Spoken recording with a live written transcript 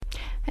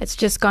It's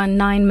just gone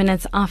 9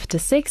 minutes after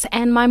 6,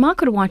 and my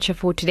market watcher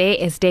for today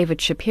is David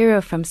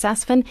Shapiro from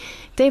Sasfin.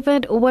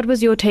 David, what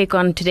was your take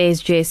on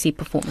today's JSE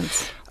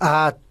performance?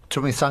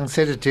 Tumi Sang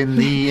said it in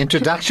the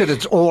introduction.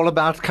 It's all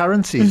about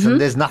currencies,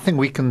 and there's nothing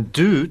we can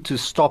do to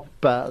stop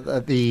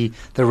the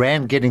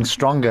rand getting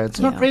stronger. It's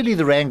not really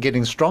the rand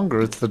getting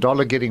stronger; it's the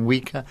dollar getting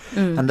weaker,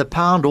 and the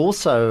pound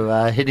also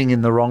heading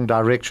in the wrong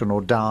direction or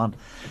down.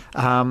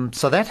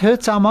 So that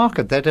hurts our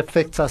market. That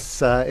affects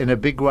us in a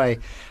big way.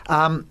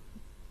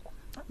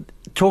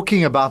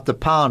 Talking about the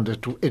pound,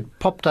 it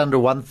popped under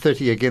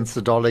 130 against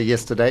the dollar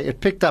yesterday. It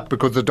picked up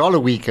because the dollar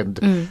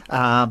weakened,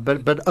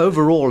 but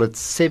overall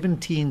it's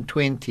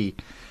 17.20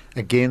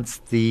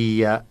 against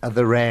the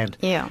rand.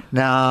 Yeah.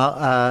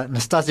 Now,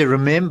 Nastasia,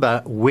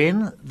 remember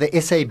when the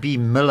SAB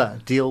Miller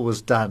deal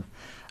was done?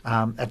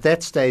 At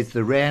that stage,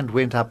 the rand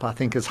went up, I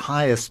think, as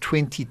high as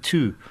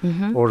 22,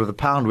 or the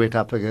pound went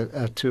up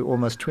to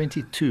almost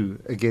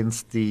 22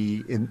 against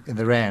in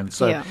the rand.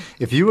 So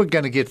if you were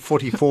going to get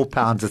 44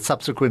 pounds, it's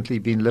subsequently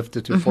been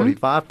lifted to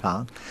 45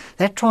 pounds.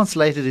 That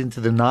translated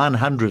into the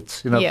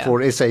 900s,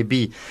 for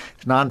SAB,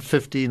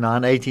 950,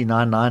 980,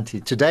 990.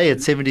 Today at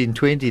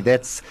 17.20,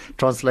 that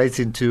translates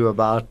into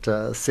about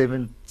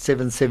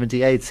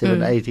 778,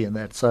 780 and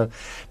that. So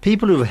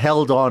people who've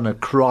held on are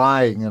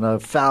crying,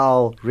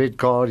 foul, red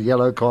card,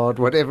 yellow card,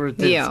 whatever it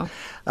is. Yeah.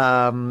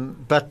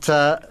 But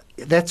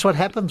that's what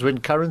happens when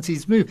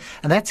currencies move.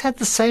 And that's had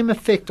the same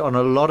effect on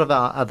a lot of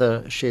our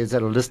other shares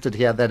that are listed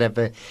here that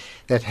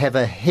have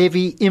a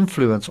heavy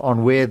influence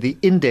on where the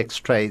index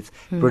trades,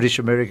 British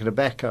American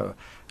Tobacco,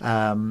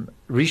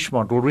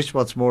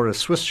 Richemont's more a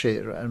Swiss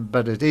share,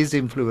 but it is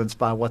influenced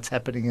by what's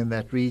happening in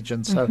that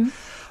region. So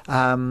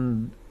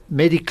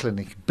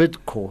Mediclinic,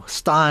 Bidcorp,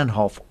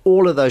 Steinhoff,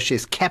 all of those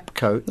shares,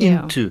 Capco,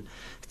 Into,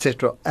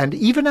 etc. And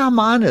even our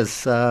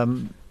miners,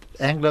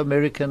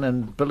 Anglo-American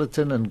and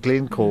Billiton and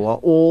Glencore, are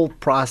all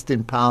priced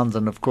in pounds,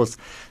 and of course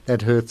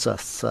that hurts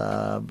us,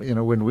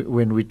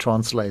 when we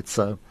translate.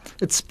 So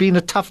it's been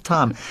a tough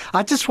time.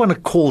 I just want to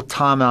call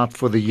time out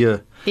for the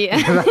year.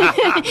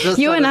 Yeah,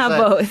 you and I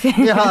both.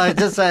 I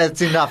just say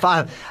it's enough.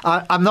 I'm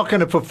not going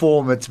to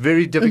perform. It's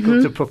very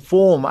difficult to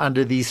perform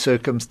under these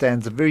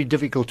circumstances. Very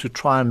difficult to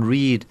try and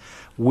read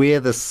where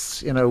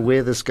this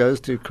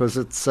goes to, because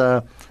it's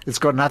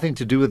got nothing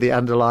to do with the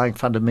underlying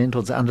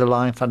fundamentals. The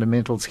underlying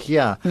fundamentals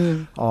here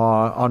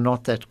are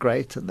not that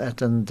great,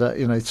 and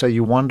so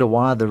you wonder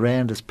why the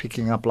rand is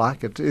picking up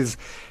like it is,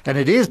 and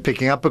it is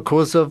picking up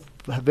because of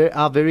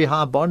our very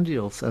high bond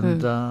yields,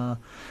 and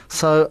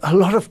so a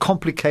lot of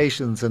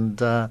complications and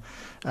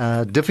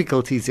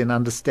difficulties in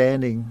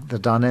understanding the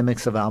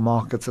dynamics of our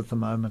markets at the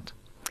moment.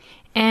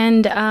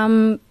 And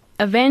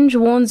Aveng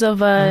warns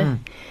of a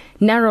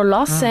narrow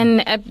loss,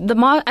 and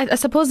I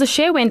suppose the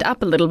share went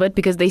up a little bit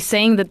because they're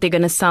saying that they're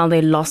going to sell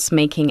their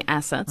loss-making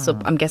assets. So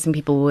I'm guessing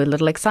people were a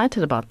little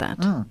excited about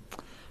that.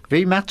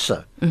 Very much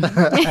so.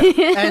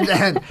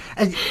 And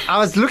I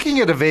was looking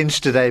at Aveng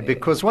today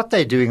because what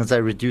they're doing is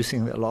they're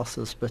reducing their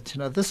losses. But,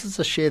 this is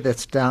a share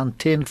that's down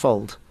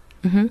tenfold.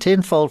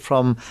 Tenfold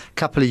from a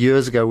couple of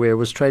years ago where it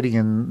was trading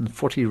in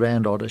 40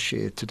 Rand odd a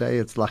share. Today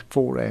it's like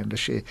 4 Rand a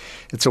share.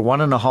 It's a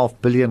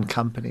 1.5 billion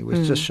company,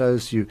 which just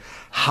shows you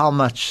how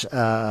much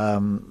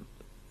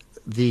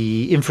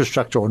the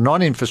infrastructure or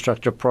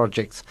non-infrastructure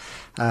projects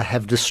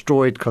have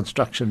destroyed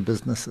construction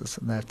businesses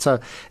and that. So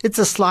it's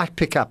a slight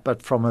pickup,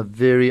 but from a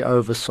very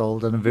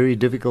oversold and a very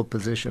difficult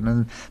position.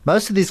 And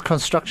most of these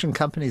construction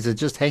companies are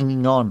just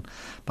hanging on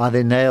by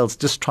their nails,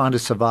 just trying to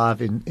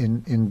survive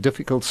in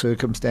difficult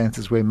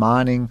circumstances where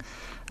mining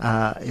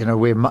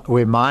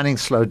where mining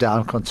slowed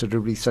down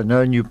considerably, so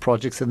no new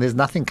projects, and there's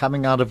nothing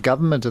coming out of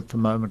government at the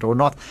moment, or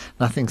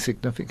nothing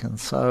significant.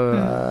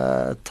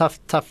 So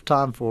tough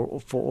time for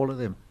all of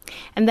them.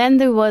 And then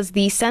there was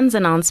the SENS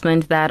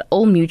announcement that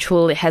Old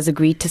Mutual has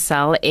agreed to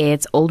sell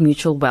its Old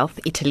Mutual Wealth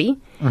Italy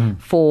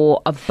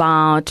for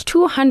about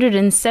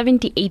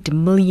 278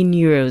 million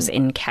euros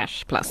in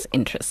cash plus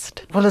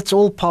interest. Well, it's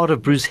all part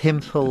of Bruce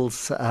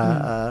Hempel's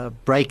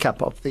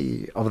breakup of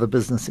the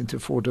business into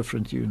 4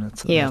 different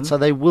units. So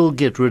they will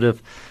get rid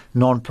of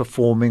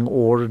non-performing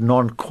or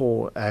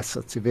non-core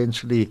assets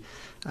eventually.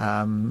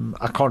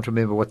 I can't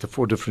remember what the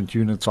 4 different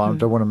units are. I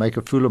don't want to make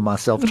a fool of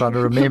myself trying to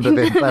remember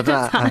them.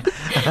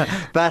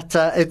 But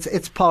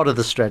it's part of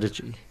the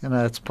strategy.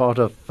 It's part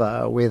of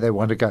where they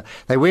want to go.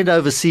 They went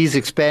overseas,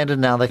 expanded.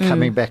 Now they're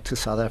coming back to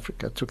South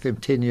Africa. It took them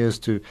 10 years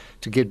to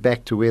get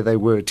back to where they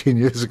were 10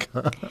 years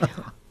ago.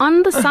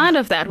 On the side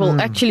of that, well,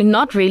 actually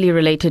not really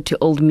related to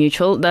Old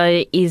Mutual,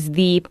 there is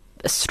the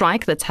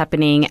strike that's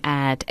happening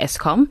at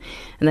Eskom,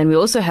 and then we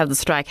also have the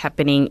strike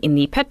happening in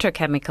the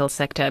petrochemical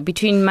sector.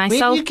 Between myself,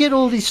 where do you get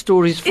all these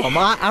stories from?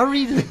 I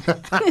read it.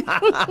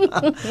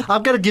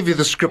 I'm going to give you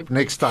the script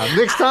next time.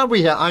 Next time we're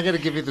here, I'm going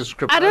to give you the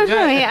script. I don't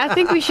know. I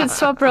think we should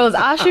swap roles.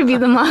 I should be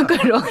the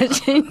market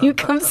watcher, and you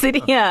come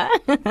sit here.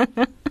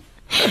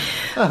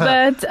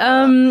 But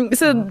I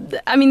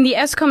mean, the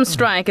Eskom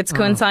strike, it's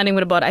coinciding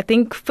with about, I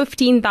think,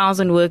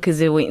 15,000 workers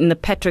who were in the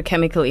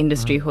petrochemical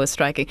industry who are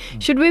striking.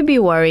 Should we be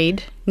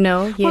worried?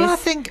 No? Yes? Well, I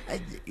think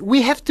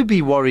we have to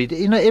be worried.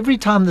 Every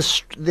time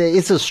there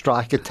is a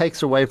strike, it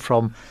takes away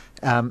from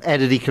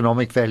added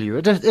economic value.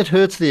 It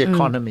hurts the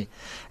economy.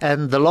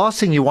 And the last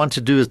thing you want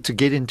to do is to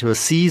get into a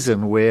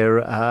season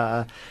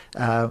where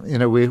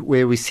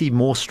we see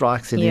more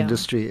strikes in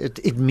industry.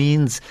 It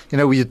means,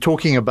 we're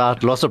talking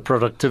about loss of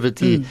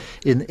productivity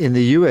in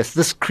the US.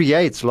 This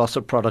creates loss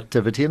of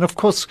productivity and, of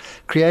course,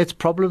 creates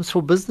problems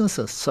for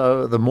businesses.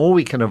 So the more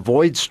we can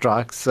avoid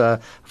strikes,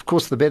 of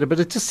course, the better. But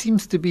it just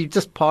seems to be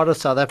just part of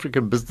South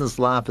African business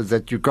life is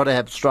that you've got to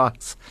have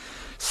strikes.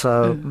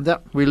 So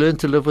we learn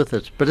to live with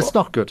it, but it's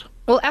not good.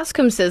 Well,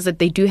 Eskom says that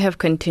they do have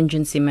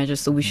contingency measures,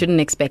 so we shouldn't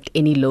expect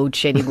any load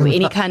shedding or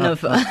any kind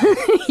of.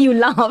 You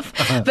laugh,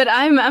 but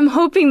I'm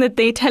hoping that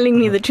they're telling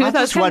me the truth.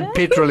 I just want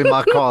petrol in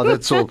my car.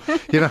 That's all.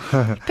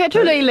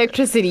 Petrol or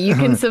electricity, you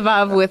can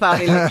survive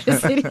without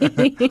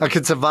electricity. I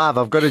can survive.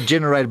 I've got a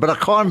generator, but I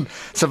can't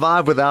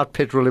survive without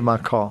petrol in my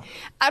car.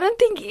 I don't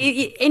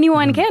think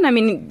anyone can. I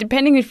mean,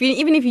 depending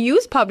even if you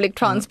use public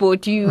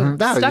transport,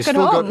 stuck at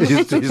home.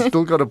 You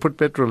still got to put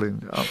petrol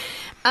in.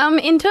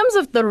 In terms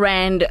of the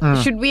rand,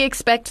 should we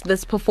expect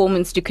this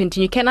performance to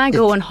continue? Can I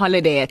go on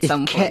holiday at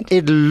some point?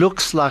 It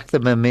looks like the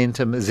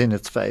momentum is in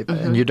its favor,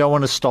 and you don't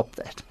want to stop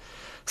that.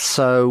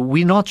 So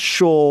we're not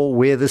sure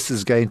where this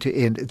is going to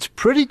end. It's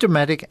pretty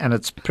dramatic and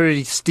it's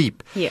pretty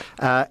steep.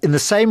 Yeah. In the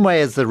same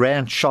way as the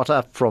rand shot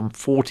up from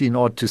 14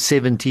 odd to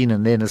 17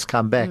 and then has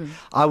come back,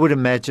 I would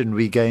imagine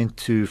we're going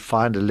to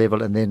find a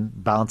level and then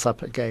bounce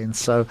up again.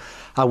 So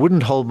I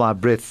wouldn't hold my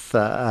breath,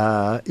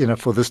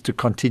 for this to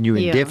continue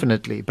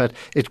indefinitely. But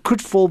it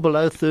could fall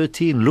below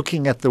 13.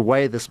 Looking at the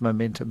way this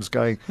momentum's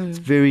going, it's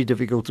very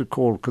difficult to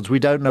call because we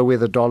don't know where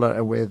the dollar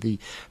and where the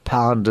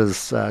pound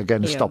is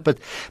going to stop.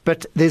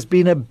 But there's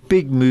been a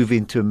big move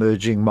into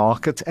emerging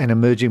markets and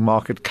emerging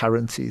market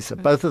currencies.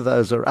 Both of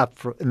those are up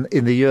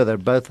in the year.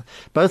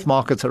 Both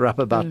markets are up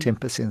about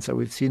 10%. So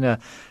we've seen a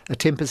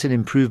 10%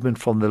 improvement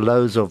from the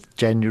lows of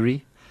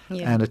January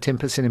and a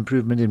 10%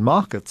 improvement in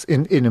markets,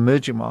 in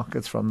emerging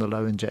markets from the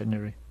low in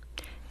January.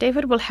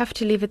 David, we'll have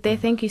to leave it there.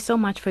 Thank you so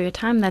much for your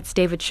time. That's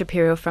David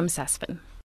Shapiro from Sasfin.